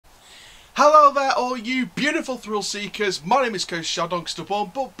Hello there all you beautiful thrill seekers, my name is Coach Shadongster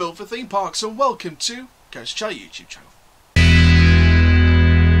Born, but built for theme parks, and welcome to Coach Chell YouTube channel.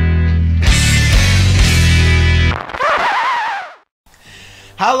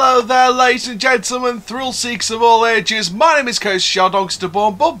 Hello there ladies and gentlemen, thrill seekers of all ages, my name is Coach Shadongster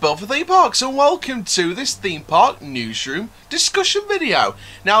Born, but built for theme parks, and welcome to this Theme Park Newsroom discussion video.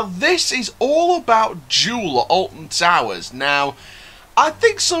 Now this is all about Duel at Alton Towers. Now I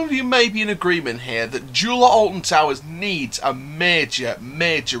think some of you may be in agreement here that Duel at Alton Towers needs a major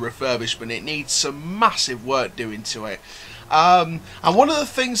refurbishment. It needs some massive work doing to it. And one of the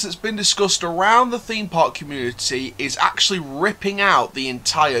things that's been discussed around the theme park community is actually ripping out the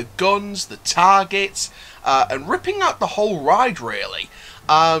entire guns, the targets, and ripping out the whole ride really.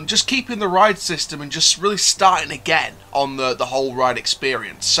 Just keeping the ride system and just really starting again on the whole ride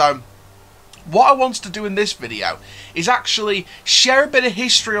experience. So what I want to do in this video is actually share a bit of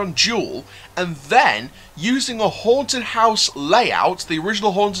history on Duel, and then using a haunted house layout, the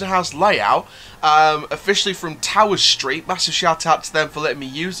original haunted house layout, officially from Towersstreet. Massive shout out to them for letting me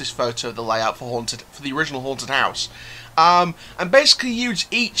use this photo of the layout for the original haunted house. And basically use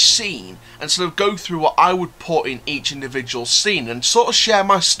each scene and sort of go through what I would put in each individual scene and sort of share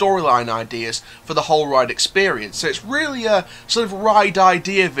my storyline ideas for the whole ride experience. So it's really a sort of ride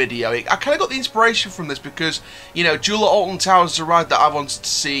idea video. I kind of got the inspiration from this because, you know, Duel at Alton Towers is a ride that I wanted to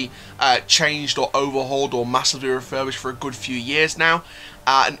see changed or overhauled or massively refurbished for a good few years now.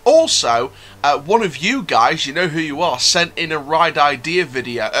 And also, one of you guys, you know who you are, sent in a ride idea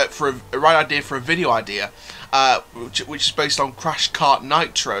video for a video idea. Which is based on Crash Kart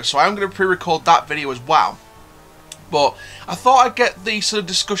Nitro, so I am going to pre-record that video as well. But I thought I'd get the sort of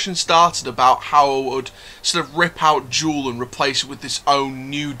discussion started about how I would sort of rip out Duel and replace it with this own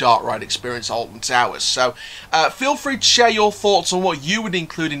new dark ride experience at Alton Towers. So feel free to share your thoughts on what you would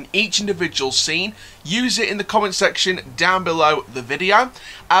include in each individual scene. Use it in the comment section down below the video.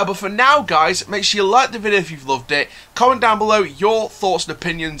 But for now guys, make sure you like the video if you've loved it. Comment down below your thoughts and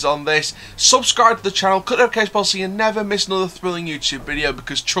opinions on this. Subscribe to the channel, click the notification bell so you never miss another thrilling YouTube video,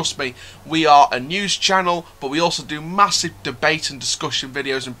 because trust me, we are a news channel, but we also do massive debate and discussion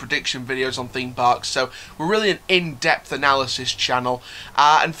videos and prediction videos on theme parks. So we're really an in-depth analysis channel.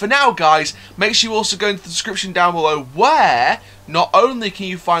 And for now guys, make sure you also go into the description down below, where not only can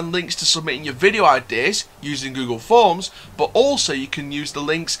you find links to submitting your video ideas using Google Forms, but also you can use the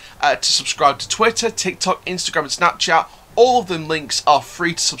links to subscribe to Twitter, TikTok, Instagram and Snapchat. All of them links are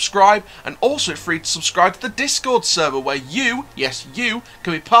free to subscribe, and also free to subscribe to the Discord server where you, yes you,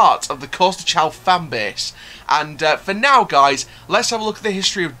 can be part of the Coaster Chow fanbase. And for now guys, let's have a look at the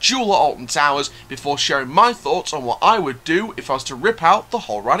history of Duel at Alton Towers before sharing my thoughts on what I would do if I was to rip out the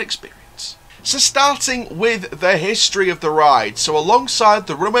whole ride experience. So starting with the history of the ride. So alongside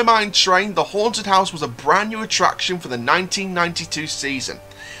the Runaway Mine Train, the Haunted House was a brand new attraction for the 1992 season.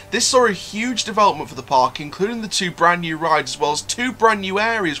 This saw a huge development for the park, including the two brand new rides as well as two brand new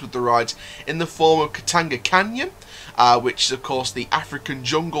areas with the rides in the form of Katanga Canyon, which is of course the African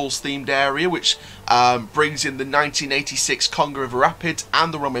jungles themed area, which brings in the 1986 Congo River Rapids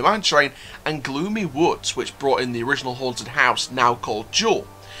and the Runaway Mine Train, and Gloomy Woods, which brought in the original haunted house, now called Duel.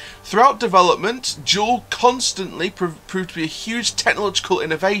 Throughout development, Duel constantly proved to be a huge technological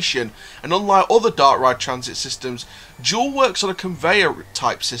innovation, and unlike other dark ride transit systems, Duel works on a conveyor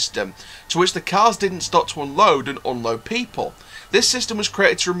type system, to which the cars didn't stop to unload and unload people. This system was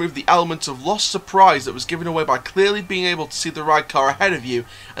created to remove the element of lost surprise that was given away by clearly being able to see the ride car ahead of you,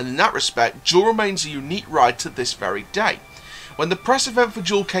 and in that respect, Duel remains a unique ride to this very day. When the press event for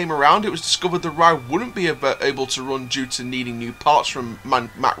Duel came around, it was discovered the ride wouldn't be able to run due to needing new parts from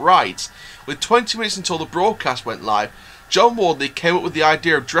Mack Rides. With 20 minutes until the broadcast went live, John Wardley came up with the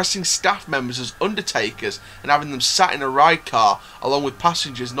idea of dressing staff members as undertakers and having them sat in a ride car along with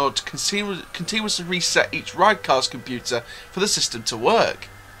passengers in order to continuously reset each ride car's computer for the system to work.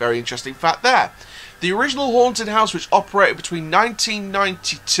 Very interesting fact there. The original haunted house, which operated between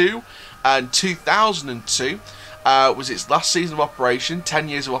 1992 and 2002, was its last season of operation, 10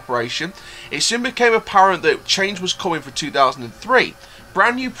 years of operation. It soon became apparent that change was coming for 2003.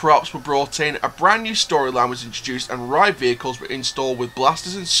 Brand new props were brought in, a brand new storyline was introduced, and ride vehicles were installed with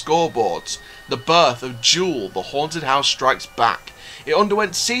blasters and scoreboards. The birth of Duel, the Haunted House Strikes Back. It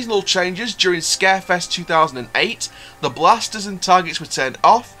underwent seasonal changes during Scarefest 2008. The blasters and targets were turned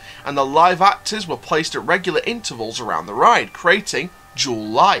off, and the live actors were placed at regular intervals around the ride, creating Duel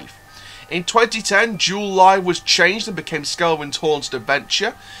Live. In 2010, Duel Live was changed and became Skelvin's Haunted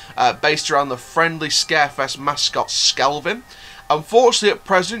Adventure, based around the friendly Scarefest mascot Skelvin. Unfortunately, at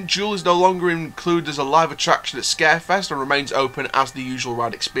present, Duel is no longer included as a live attraction at Scarefest and remains open as the usual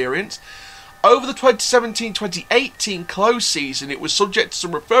ride experience. Over the 2017-2018 closed season, it was subject to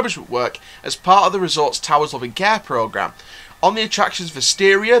some refurbishment work as part of the resort's Towers Loving Care programme. On the attraction's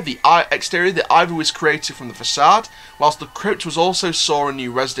exterior, the ivy was created from the facade, whilst the crypt was also saw a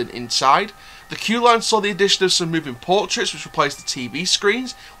new resident inside. The queue line saw the addition of some moving portraits which replaced the TV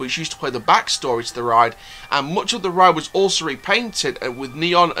screens, which used to play the backstory to the ride, and much of the ride was also repainted with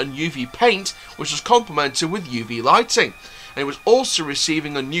neon and UV paint, which was complemented with UV lighting. And it was also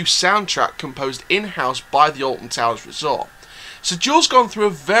receiving a new soundtrack composed in-house by the Alton Towers Resort. So Duel's gone through a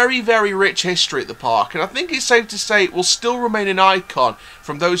very, very rich history at the park, and I think it's safe to say it will still remain an icon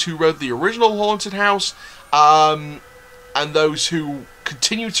from those who rode the original Haunted House, and those who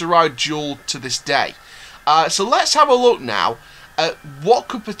continue to ride Duel to this day. So let's have a look now at what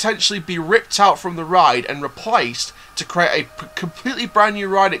could potentially be ripped out from the ride and replaced to create a completely brand new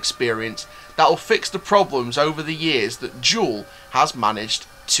ride experience that will fix the problems over the years that Duel has managed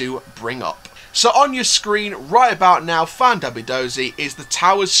to bring up. So on your screen right about now, Fan-Dabby-Dozy, is the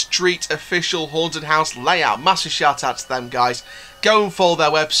Towersstreet official Haunted House layout. Massive shout out to them guys. Go and follow their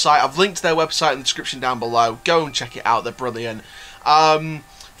website. I've linked their website in the description down below. Go and check it out, they're brilliant.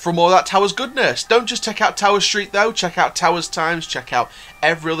 For more of that Towers goodness. Don't just check out Towersstreet though, check out Towers Times, check out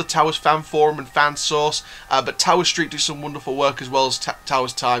every other Towers fan forum and fan source, but Towersstreet do some wonderful work as well as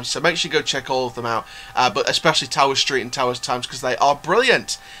Towers Times, so make sure you go check all of them out, but especially Towersstreet and Towers Times because they are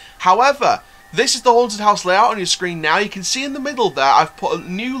brilliant. However, this is the Haunted House layout on your screen now. You can see in the middle there I've put a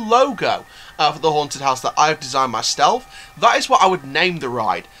new logo for the Haunted House that I've designed myself. That is what I would name the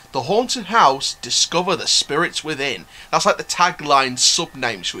ride. The Haunted House, Discover the Spirits Within. That's like the tagline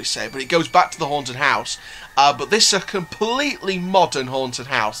sub-name, shall we say, but it goes back to the Haunted House. But this is a completely modern Haunted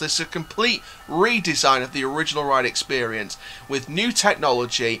House. This is a complete redesign of the original ride experience with new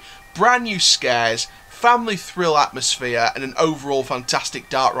technology, brand new scares, family thrill atmosphere, and an overall fantastic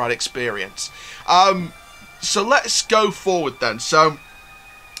dark ride experience. So let's go forward then. So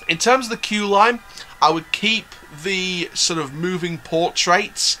in terms of the queue line, I would keep the sort of moving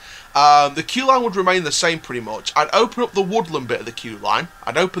portraits. The queue line would remain the same pretty much. I'd open up the woodland bit of the queue line.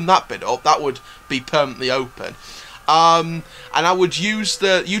 I'd open that bit up. That would be permanently open. And I would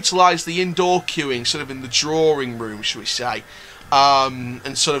utilise the indoor queuing sort of in the drawing room, shall we say.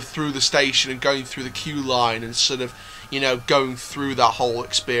 And sort of through the station and going through the queue line and sort of, you know, going through that whole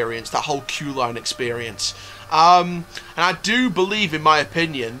experience, that whole queue line experience. And I do believe, in my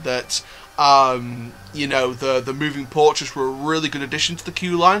opinion, that you know, the moving portraits were a really good addition to the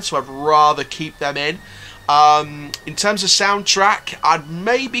queue line, so I'd rather keep them in. In terms of soundtrack, I'd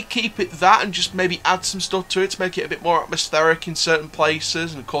maybe keep it that and just maybe add some stuff to it to make it a bit more atmospheric in certain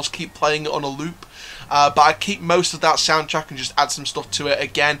places, and of course keep playing it on a loop. But I'd keep most of that soundtrack and just add some stuff to it,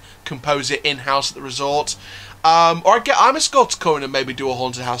 again, compose it in-house at the resort. Or I'd get Amascore to come in and maybe do a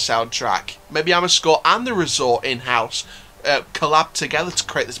Haunted House soundtrack. Maybe Amascore and the resort in-house collab together to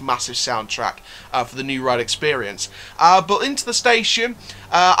create this massive soundtrack for the new ride experience. But into the station,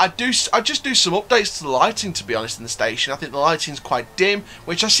 I just do some updates to the lighting, to be honest, in the station. I think the lighting's quite dim,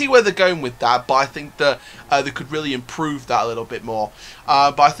 which I see where they're going with that, but I think that they could really improve that a little bit more.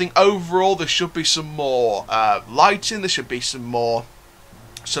 But I think overall there should be some more lighting, there should be some more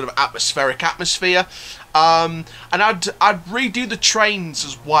sort of atmospheric atmosphere. And I'd redo the trains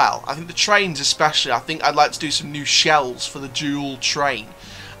as well. I think the trains especially, I think I'd like to do some new shells for the Duel train.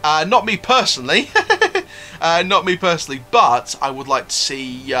 Not me personally, but I would like to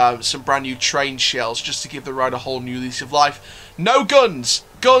see some brand new train shells just to give the ride a whole new lease of life. No guns!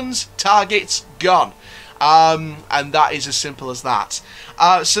 Guns, targets, gone. And that is as simple as that.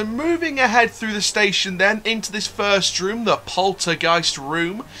 So moving ahead through the station then, into this first room, the Poltergeist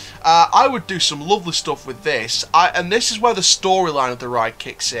room, I would do some lovely stuff with this, and this is where the storyline of the ride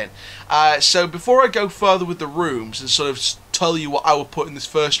kicks in. So before I go further with the rooms and sort of tell you what I would put in this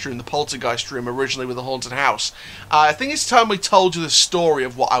first room, the Poltergeist room, originally with the Haunted House, I think it's time we told you the story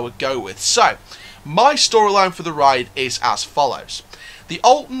of what I would go with. So, my storyline for the ride is as follows. The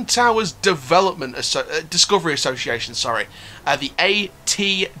Alton Towers Discovery Association, sorry, the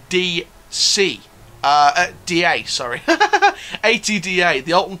ATDC, DA, sorry, ATDA,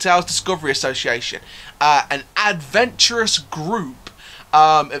 the Alton Towers Discovery Association, an adventurous group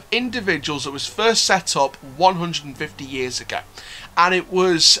of individuals that was first set up 150 years ago. And it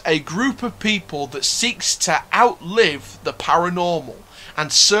was a group of people that seeks to outlive the paranormal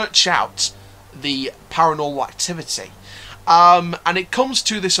and search out the paranormal activity. And it comes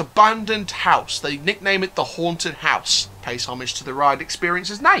to this abandoned house. They nickname it the Haunted House. Pays homage to the ride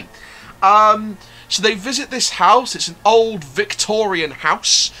experience's name. So they visit this house. It's an old Victorian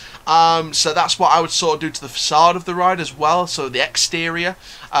house. So that's what I would sort of do to the facade of the ride as well. So the exterior,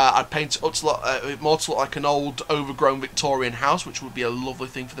 I'd paint it up to more to look like an old overgrown Victorian house, which would be a lovely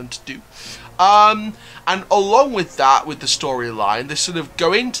thing for them to do. And along with that, with the storyline, they sort of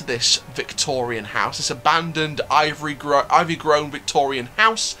go into this Victorian house, this abandoned ivy-grown Victorian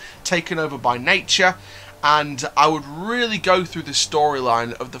house taken over by nature. And I would really go through the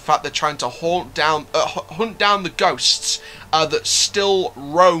storyline of the fact they're trying to hunt down the ghosts that still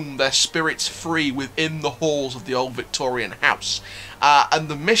roam their spirits free within the halls of the old Victorian house. And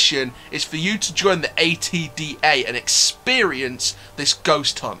the mission is for you to join the ATDA and experience this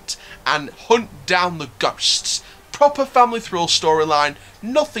ghost hunt and hunt down the ghosts. Proper family thrill storyline,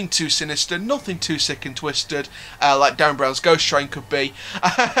 nothing too sinister, nothing too sick and twisted, like Darren Brown's Ghost Train could be.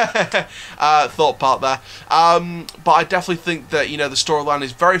 Thought part there. But I definitely think that, you know, the storyline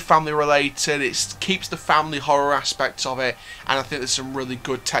is very family related, it keeps the family horror aspects of it, and I think there's some really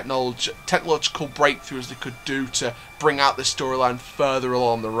good technological breakthroughs they could do to bring out this storyline further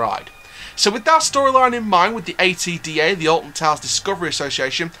along the ride. So with that storyline in mind, with the ATDA, the Alton Towers Discovery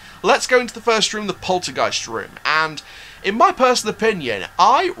Association, let's go into the first room, the Poltergeist room. And in my personal opinion,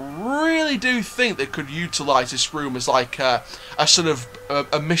 I really do think they could utilise this room as like a sort of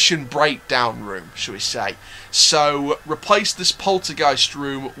a mission breakdown room, shall we say. So replace this Poltergeist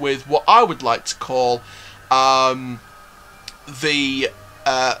room with what I would like to call the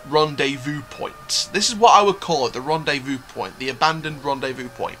rendezvous point. This is what I would call it, the rendezvous point, the abandoned rendezvous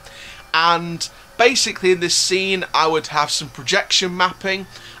point. And basically in this scene I would have some projection mapping,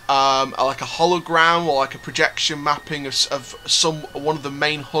 like a hologram or like a projection mapping of one of the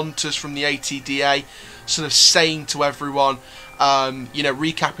main hunters from the ATDA, sort of saying to everyone, you know,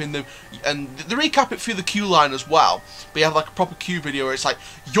 recapping them, and they recap it through the queue line as well, but you have like a proper queue video where it's like,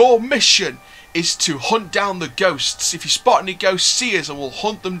 your mission is to hunt down the ghosts. If you spot any ghosts, see us and we'll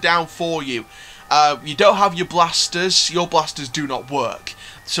hunt them down for you. You don't have your blasters do not work,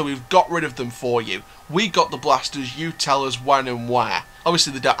 so we've got rid of them for you. We got the blasters, you tell us when and where.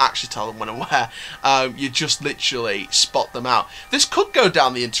 Obviously they don't actually tell them when and where, you just literally spot them out. This could go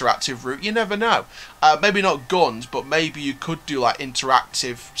down the interactive route, you never know. Maybe not guns, but maybe you could do like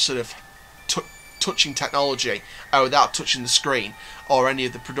interactive sort of touching technology without touching the screen or any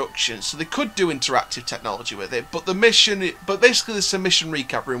of the productions. So they could do interactive technology with it, but basically this is a mission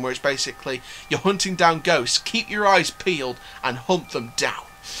recap room where it's basically you're hunting down ghosts, keep your eyes peeled and hunt them down.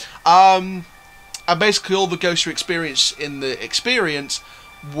 And basically all the ghosts you experience in the experience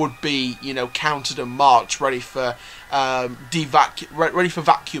would be, you know, counted and marked, ready for ready for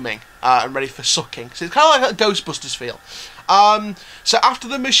vacuuming and ready for sucking. So it's kind of like a Ghostbusters feel. So after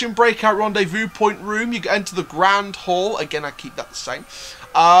the mission breakout rendezvous point room, you enter the grand hall. Again, I keep that the same.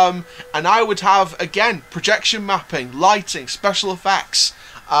 And I would have, again, projection mapping, lighting, special effects,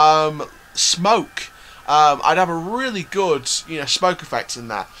 smoke. I'd have a really good, you know, smoke effects in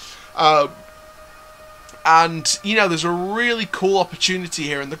there. And, you know, there's a really cool opportunity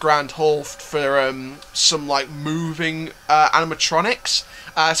here in the Grand Hall for some, like, moving animatronics.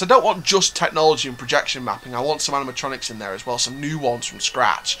 So I don't want just technology and projection mapping. I want some animatronics in there as well, some new ones from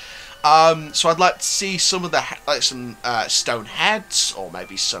scratch. So I'd like to see some of the, like, some stone heads, or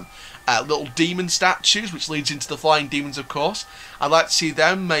maybe some little demon statues, which leads into the flying demons, of course. I'd like to see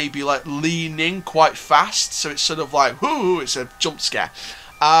them maybe, like, leaning quite fast, so it's sort of like, whoo, it's a jump scare.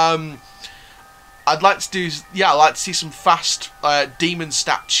 I'd like to see some fast demon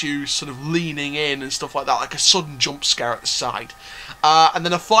statues sort of leaning in and stuff like that, like a sudden jump scare at the side. And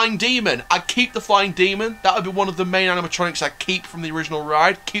then a flying demon. I'd keep the flying demon. That would be one of the main animatronics I'd keep from the original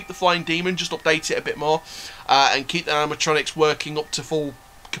ride. Keep the flying demon, just update it a bit more. And keep the animatronics working up to full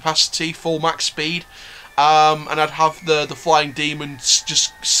capacity, full max speed. And I'd have the flying demons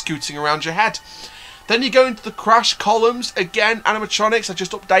just scooting around your head. Then you go into the crash columns. Again, animatronics, I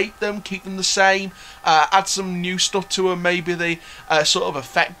just update them, keep them the same, add some new stuff to them, maybe they sort of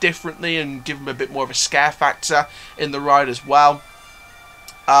affect differently and give them a bit more of a scare factor in the ride as well.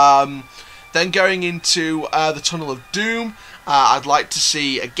 Then going into the Tunnel of Doom, I'd like to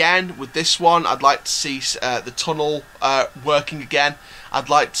see, again, with this one, I'd like to see the tunnel working again. I'd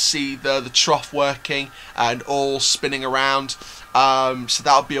like to see the trough working and all spinning around, so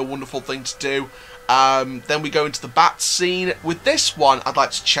that would be a wonderful thing to do. Then we go into the bat scene. With this one, I'd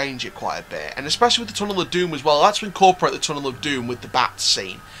like to change it quite a bit, and especially with the Tunnel of Doom as well. I'd like to incorporate the Tunnel of Doom with the bat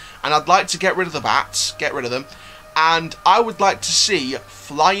scene, and I'd like to get rid of the bats, and I would like to see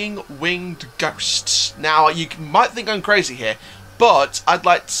flying winged ghosts. Now, you might think I'm crazy here, but I'd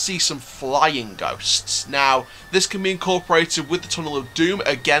like to see some flying ghosts. Now, this can be incorporated with the Tunnel of Doom.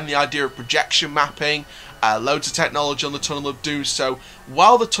 Again, the idea of projection mapping, Loads of technology on the Tunnel of Doom, so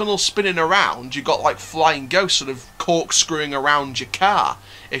while the tunnel's spinning around, you've got like flying ghosts sort of corkscrewing around your car,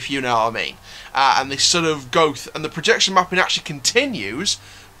 if you know what I mean. And they sort of go, and the projection mapping actually continues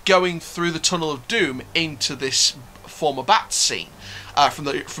going through the Tunnel of Doom into this former bat scene from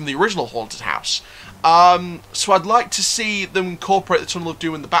the original haunted house. So I'd like to see them incorporate the Tunnel of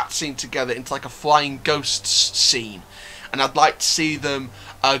Doom and the bat scene together into like a flying ghosts scene. And I'd like to see them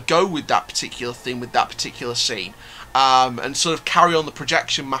go with that particular theme, with that particular scene, and sort of carry on the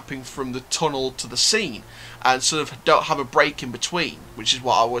projection mapping from the tunnel to the scene, and sort of don't have a break in between, which is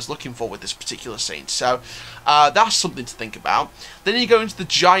what I was looking for with this particular scene. So that's something to think about. Then you go into the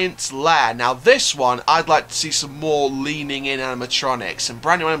Giant's Lair. Now this one, I'd like to see some more leaning in animatronics, and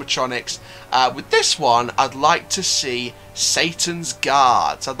brand new animatronics. With this one, I'd like to see Satan's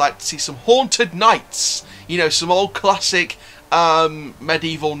Guards. I'd like to see some haunted knights. You know, some old classic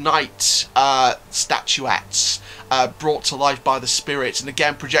medieval knight statuettes brought to life by the spirits. And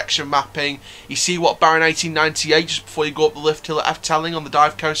again, projection mapping. You see what Baron 1898 just before you go up the lift hill at F-Telling on the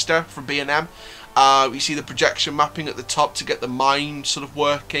dive coaster from B&M. You see the projection mapping at the top to get the mind sort of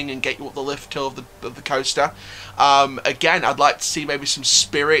working and get you up the lift hill of the coaster. Again, I'd like to see maybe some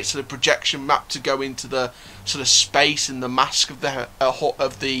spirits sort of projection map to go into the sort of space in the mask of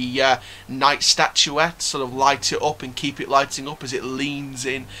the knight statuette, sort of light it up and keep it lighting up as it leans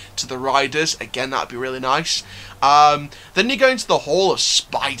in to the riders. Again, that'd be really nice. Then you go into the Hall of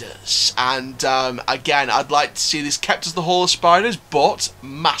Spiders, and again, I'd like to see this kept as the Hall of Spiders, but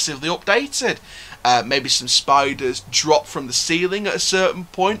massively updated. Maybe some spiders drop from the ceiling at a certain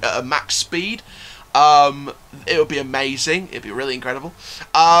point at a max speed. It would be amazing. It'd be really incredible.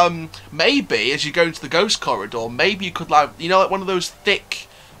 Maybe as you go into the ghost corridor, maybe you could like, you know, like one of those thick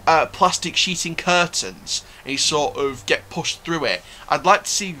plastic sheeting curtains, and you sort of get pushed through it. I'd like to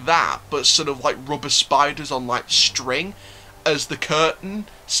see that, but sort of like rubber spiders on like string as the curtain.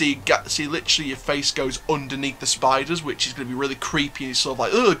 So you see literally your face goes underneath the spiders, which is going to be really creepy, and you're sort of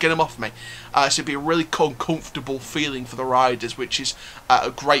like, ugh, get them off me. So it'd be a really uncomfortable feeling for the riders, which is a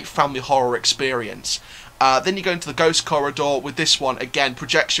great family horror experience. Then you go into the ghost corridor. With this one, again,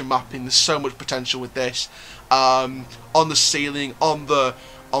 projection mapping. There's so much potential with this. On the ceiling, on the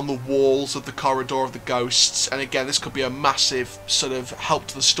walls of the corridor of the ghosts, and again, this could be a massive sort of help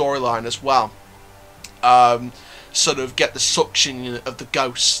to the storyline as well. Sort of get the suction of the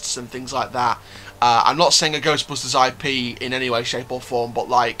ghosts and things like that. I'm not saying a Ghostbusters IP in any way, shape or form, but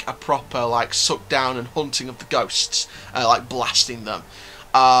like a proper like suck down and hunting of the ghosts, like blasting them.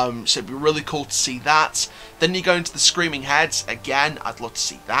 So it'd be really cool to see that. Then you go into the Screaming Heads. Again, I'd love to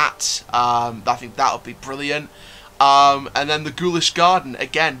see that. I think that would be brilliant. And then the Ghoulish Garden.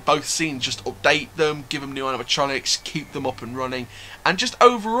 Again, both scenes, just update them, give them new animatronics, keep them up and running, and just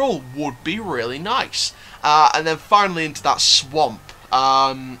overall would be really nice. And then finally into that swamp.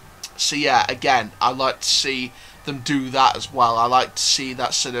 So yeah, again, I'd like to see them do that as well. I like to see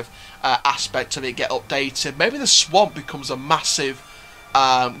that sort of aspect of it get updated. Maybe the swamp becomes a massive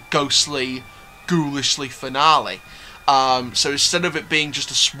ghostly, ghoulishly finale. So instead of it being just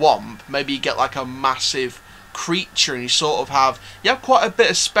a swamp, maybe you get like a massive creature, and you have quite a bit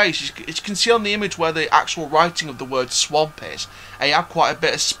of space. You can see on the image where the actual writing of the word swamp is, and you have quite a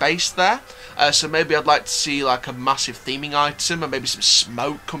bit of space there. So maybe I'd like to see like a massive theming item, and maybe some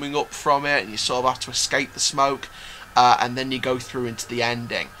smoke coming up from it, and you sort of have to escape the smoke, and then you go through into the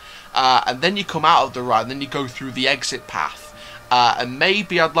ending, and then you come out of the ride, and then you go through the exit path. And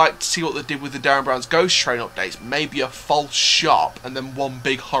maybe I'd like to see what they did with the Darren Brown's Ghost Train updates. Maybe a false shop and then one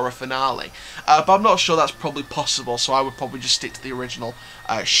big horror finale. But I'm not sure that's probably possible, so I would probably just stick to the original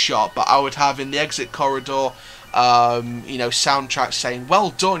shop. But I would have in the exit corridor, soundtrack saying,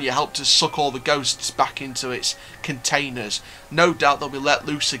 "Well done, you helped us suck all the ghosts back into its containers. No doubt they'll be let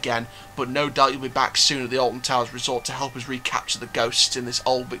loose again, but no doubt you'll be back soon at the Alton Towers Resort to help us recapture the ghosts in this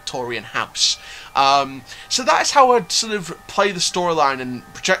old Victorian house." So that's how I'd sort of play the storyline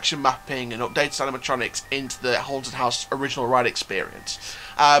and projection mapping and updated animatronics into the Haunted House original ride experience.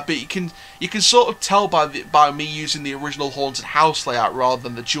 But you can sort of tell by me using the original Haunted House layout rather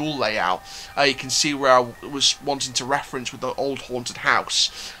than the Duel layout. You can see where I was wanting to reference with the old Haunted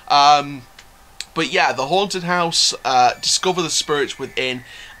House. But yeah, the Haunted House, Discover the Spirits Within,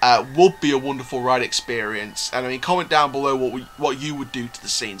 would be a wonderful ride experience. And I mean, comment down below what you would do to the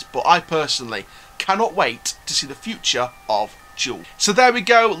scenes. But I personally cannot wait to see the future of Duel. So there we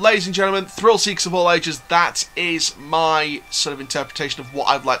go, ladies and gentlemen, thrill seekers of all ages. That is my sort of interpretation of what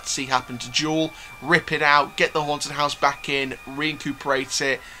I'd like to see happen to Duel. Rip it out, get the Haunted House back in, reincorporate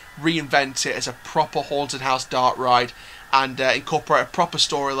it, reinvent it as a proper Haunted House dart ride, and incorporate a proper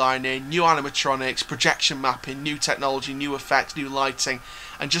storyline in, new animatronics, projection mapping, new technology, new effects, new lighting,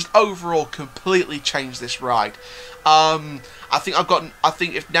 and just overall completely change this ride. I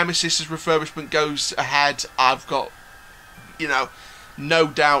think if Nemesis's refurbishment goes ahead, I've got, you know, no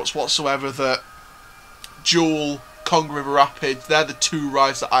doubts whatsoever that Duel, Congo River Rapids, they're the two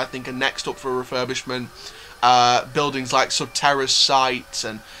rides that I think are next up for refurbishment. Buildings like Subterra's site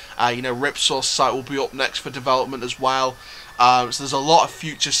and Ripsaw's site will be up next for development as well. So there's a lot of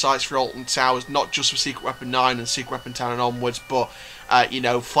future sites for Alton Towers, not just for Secret Weapon 9 and Secret Weapon 10 and onwards, but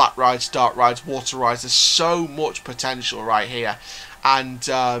flat rides, dark rides, water rides. There's so much potential right here, and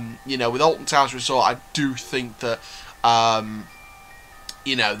with Alton Towers Resort, I do think that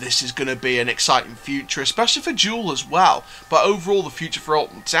this is going to be an exciting future, especially for Duel as well, but overall the future for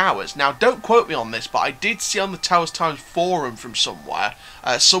Alton Towers. Now, don't quote me on this, but I did see on the Towers Times forum from somewhere,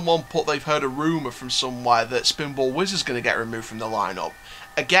 someone they've heard a rumour from somewhere that Spinball Whiz is going to get removed from the lineup.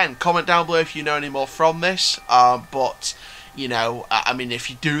 Again, comment down below if you know any more from this, but, I mean, if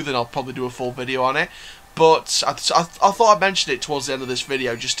you do, then I'll probably do a full video on it. But I thought I'd mention it towards the end of this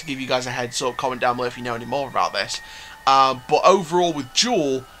video, just to give you guys a heads up. Comment down below if you know any more about this. But overall with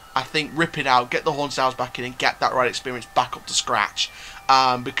Duel, I think rip it out, get the Haunted House back in and get that ride experience back up to scratch.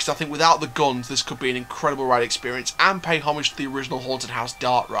 Because I think without the guns, this could be an incredible ride experience and pay homage to the original Haunted House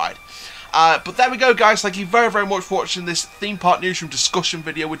Dart ride. But there we go, guys. Thank you very, very much for watching this Theme Park Newsroom discussion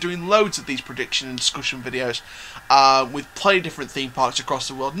video. We're doing loads of these prediction and discussion videos with plenty of different theme parks across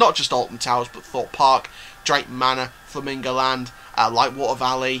the world. Not just Alton Towers, but Thorpe Park, Drayton Manor, Flamingo Land, Lightwater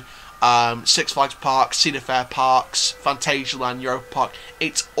Valley, Six Flags Park, Cedar Fair Parks, Phantasialand, Europa Park.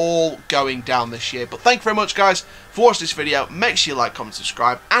 It's all going down this year. But thank you very much, guys, for watching this video. Make sure you like, comment,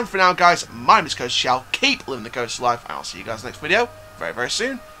 subscribe. And for now, guys, my name is Coast Shell. Keep living the coastal life, and I'll see you guys next video very, very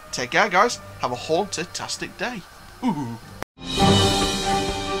soon. Take care, guys. Have a haunted-tastic day. Ooh.